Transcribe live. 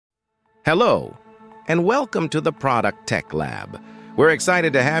Hello, and welcome to the Producttechlab. We're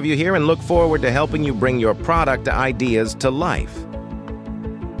excited to have you here and look forward to helping you bring your product ideas to life.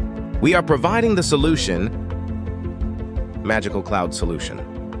 We are providing the solution, Magical Cloud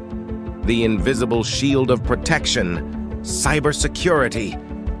Solution, the invisible shield of protection, cybersecurity.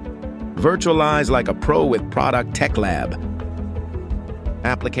 Virtualize like a pro with Producttechlab.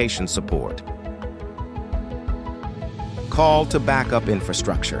 Application support. Call to backup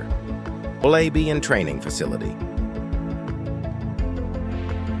infrastructure. AB and training facility.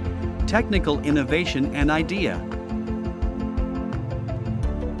 Technical innovation and idea.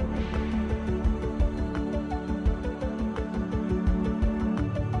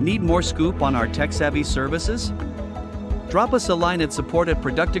 Need more scoop on our tech-savvy services? Drop us a line at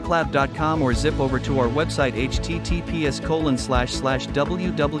support@producttechlab.com or zip over to our website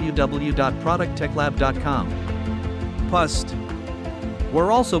https://www.producttechlab.com. Pust. We're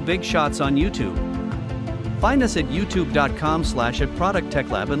also big shots on YouTube. Find us at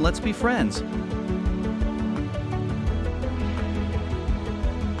youtube.com/@producttechlab and let's be friends.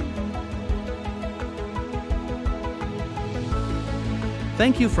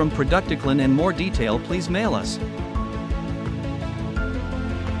 Thank you from Producttechlab, and more detail please mail us.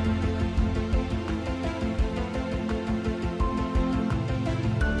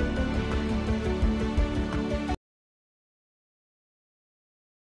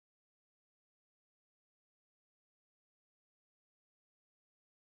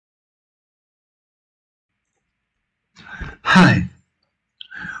 Hi,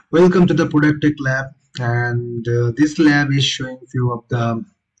 welcome to the Producttechlab, and this lab is showing few of the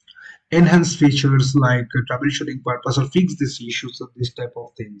enhanced features like troubleshooting purpose or fix these issues of this type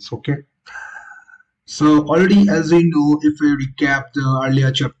of things. Okay, so already as we know, if we recap the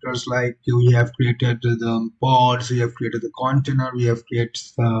earlier chapters, like we have created the pods, we have created the container, we have created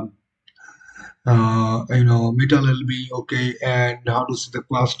metal LB, okay, and how to see the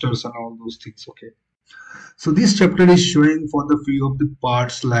clusters and all those things. Okay, so this chapter is showing for the few of the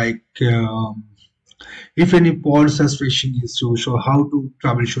parts, like if any pods has facing issues, so how to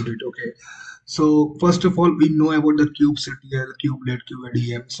troubleshoot it. Okay, so first of all, we know about the kubectl, kubelet,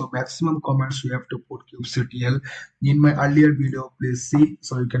 kubeadm. So maximum comments we have to put kubectl. In my earlier video, please see,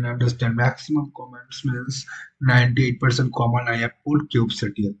 so you can understand maximum comments means 98% common I have put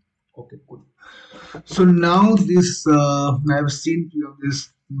kubectl. Okay, good. So now this I have seen few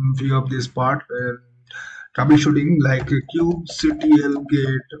of this part troubleshooting, like a kubectl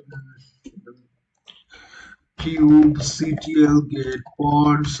gate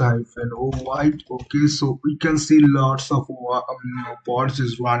pods -o white. Okay, so we can see lots of pods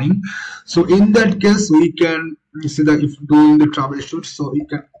is running. So in that case, we can see that if doing the troubleshoot, so we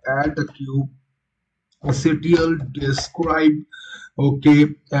can add the kubectl describe,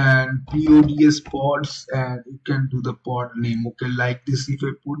 okay, and pods pods, and you can do the pod name. Okay, like this, if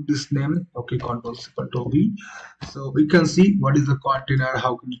I put this name, okay, Ctrl+C+V, so we can see what is the container,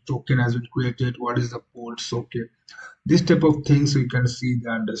 how can the token has been created, what is the ports. Okay, this type of things we can see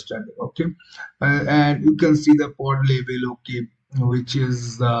the understanding. Okay, and you can see the pod label, okay, which is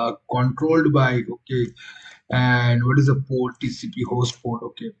controlled by, okay, and what is the port, TCP host port,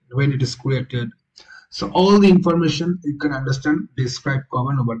 okay, when it is created. So all the information you can understand, describe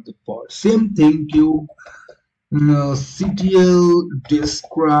common about the pod. Same thing, CTL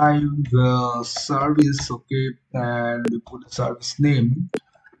describe service, okay, and we put the service name,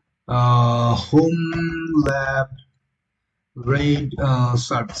 home lab raid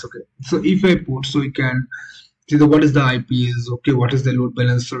service. Okay, so if I put, so you can see the what is the IP is, okay, what is the load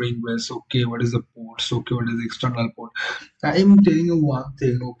balancer ingress, okay, what is the ports, okay, what is the external port. I am telling you one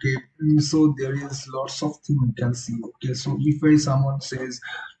thing, okay, so there is lots of things we can see. Okay, so if someone says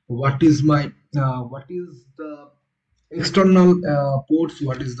what is my what is the external ports,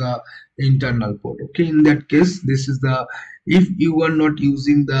 what is the internal port, okay, in that case, this is the, if you are not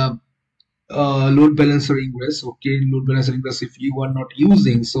using the load balancer ingress, okay, load balancer ingress, if you are not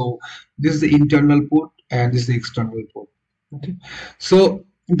using, so this is the internal port and this is the external port. Okay, so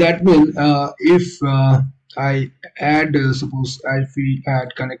that means if I add suppose if we add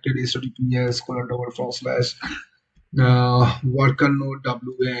connected HTTPS worker node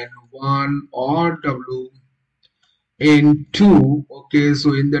WN1 or WN2, okay, so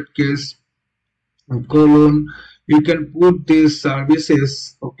in that case colon, you can put these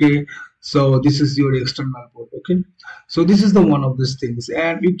services, okay, so this is your external port. Okay, so this is the one of these things,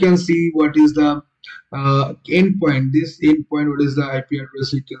 and you can see what is the endpoint. This endpoint, what is the IP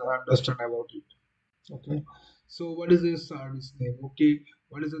address, you can understand about it. Okay, so what is the service name, okay,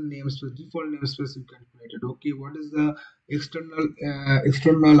 what is the namespace, default namespace you can create it. Okay, what is the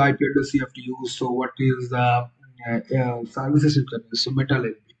external IP address you have to use? So what is the services you can use? So metal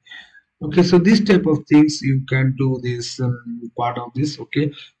LB. Okay, so this type of things you can do this part of this.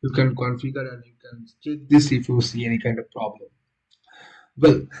 Okay, you can configure and you can check this if you see any kind of problem.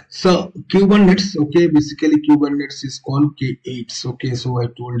 Well, so Kubernets, okay, basically Kubernets is called K8s. Okay, so I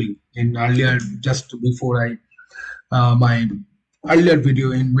told you in earlier, just before I my earlier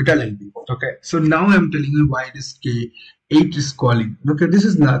video in metal LB. Okay, so now I'm telling you why this K8 is calling. Okay, this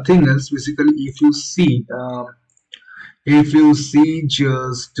is nothing else. Basically, if you see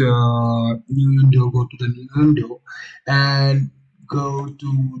just new window, go to the new window and go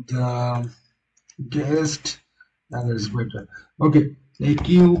to the guest, and that is better. Okay, a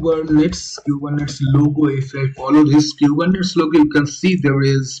Kubernets logo. If I follow this Kubernets logo, you can see there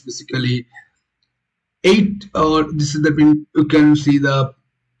is basically 8, or this is the pin. You can see the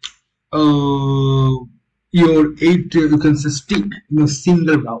your 8, you can say stick in a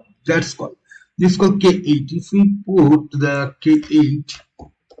single round. That's called, this is called K8. If we put the K8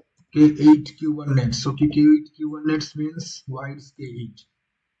 Kubernets, okay, K8 Kubernets means why is K8?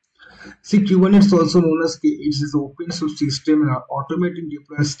 See, Kubernetes, also known as K8, is an open source system and automating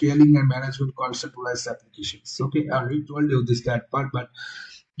deploy, scaling, and management centralized applications. Okay, I already told you that part, but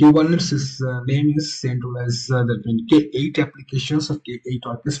Kubernetes' name is centralized. That means K8 applications or K8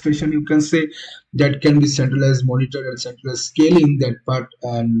 orchestration, you can say, that can be centralized, monitored, and centralized scaling that part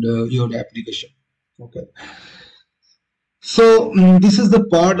and your application. Okay. So this is the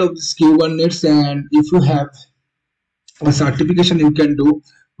part of this Kubernetes, and if you have a certification, you can do.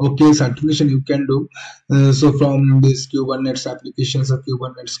 Okay, certification you can do. So from this Kubernetes applications or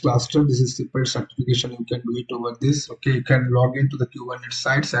Kubernetes cluster, this is separate certification, you can do it over this. Okay, you can log into the Kubernetes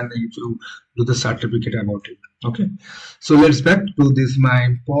sites and if you do the certificate about it. Okay, so let's back to this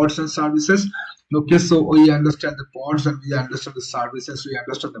my pods and services. Okay, so we understand the pods and we understand the services, we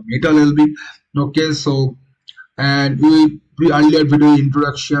understand the metal LB. Okay, so and we earlier video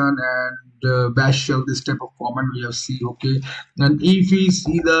introduction and bash shell, this type of command we have seen. Okay, and if we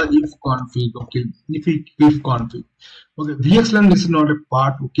see the if config, okay, if config, okay, VXLAN, this is not a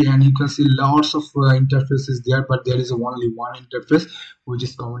part. Okay, and you can see lots of interfaces there, but there is only one interface which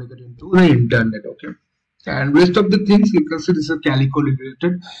is communicating to the internet. Okay, and rest of the things you can see this is Calico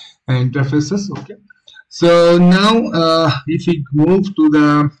related interfaces. Okay, so now if we move to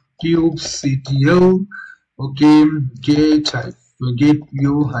the kubectl, okay, get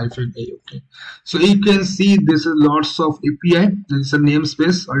view-a. Okay, so you can see this is lots of API. This is a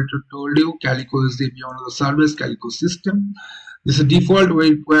namespace. I told you Calico is the one of the service, Calico system. This is a default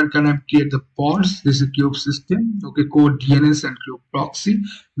way where can I create the pods. This is a kube system. Okay, code DNS and kube proxy.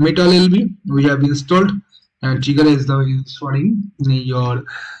 Metal LB we have installed, and trigger is the installing your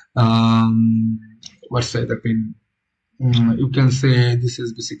what's that pin. You can say this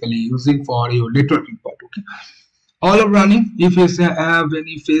is basically using for your networking part. Okay, all are running. If you have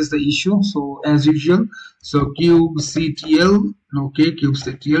any face the issue, so as usual, so kubectl, okay,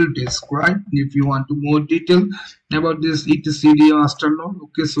 kubectl describe. If you want to more detail about this etcd master node,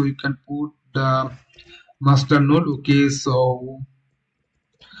 okay, so you can put the master node. Okay, so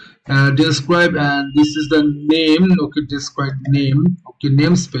describe, and this is the name. Okay, describe name. Okay,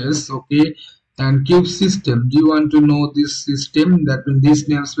 namespace. Okay, and kube system. Do you want to know this system? That means this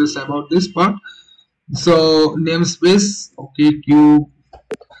namespace about this part. So namespace, okay, kube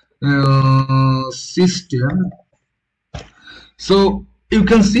system. So you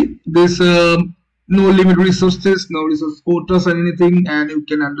can see this no limit resources, no resource quotas or anything, and you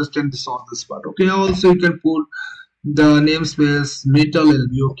can understand this on this part. Okay, also you can put the namespace metal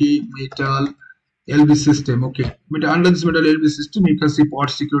LB. Okay, metal LB system. Okay, but under this metal LB system you can see pod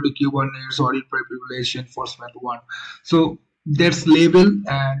security, Kubernetes, audit privilege, enforcement 1. So that's label,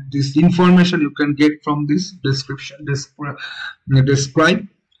 and this information you can get from this description. Describe.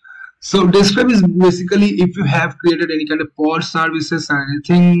 So describe is basically if you have created any kind of pod services or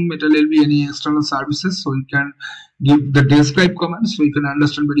anything, metal LB, any external services, so you can give the describe command, so you can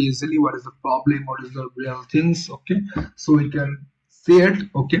understand very easily what is the problem, what is the real things. Okay, so we can see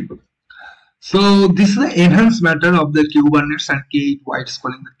it. Okay, so this is the enhanced matter of the Kubernetes and K8, why it's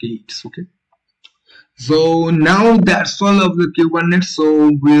calling the K8s. Okay, so now that's all of the Kubernetes.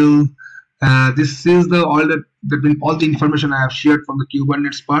 So we'll this is the all the information I have shared from the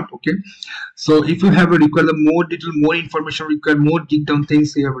Kubernetes part. Okay, so if you have a require the more detail, more information, require more deep down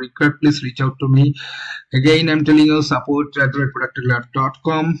things you have required, please reach out to me. Again, I'm telling you,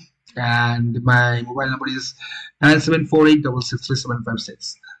 support@producttechlab.com, and my mobile number is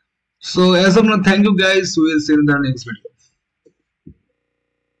 9748663756. So as of now, thank you guys. We'll see you in the next video.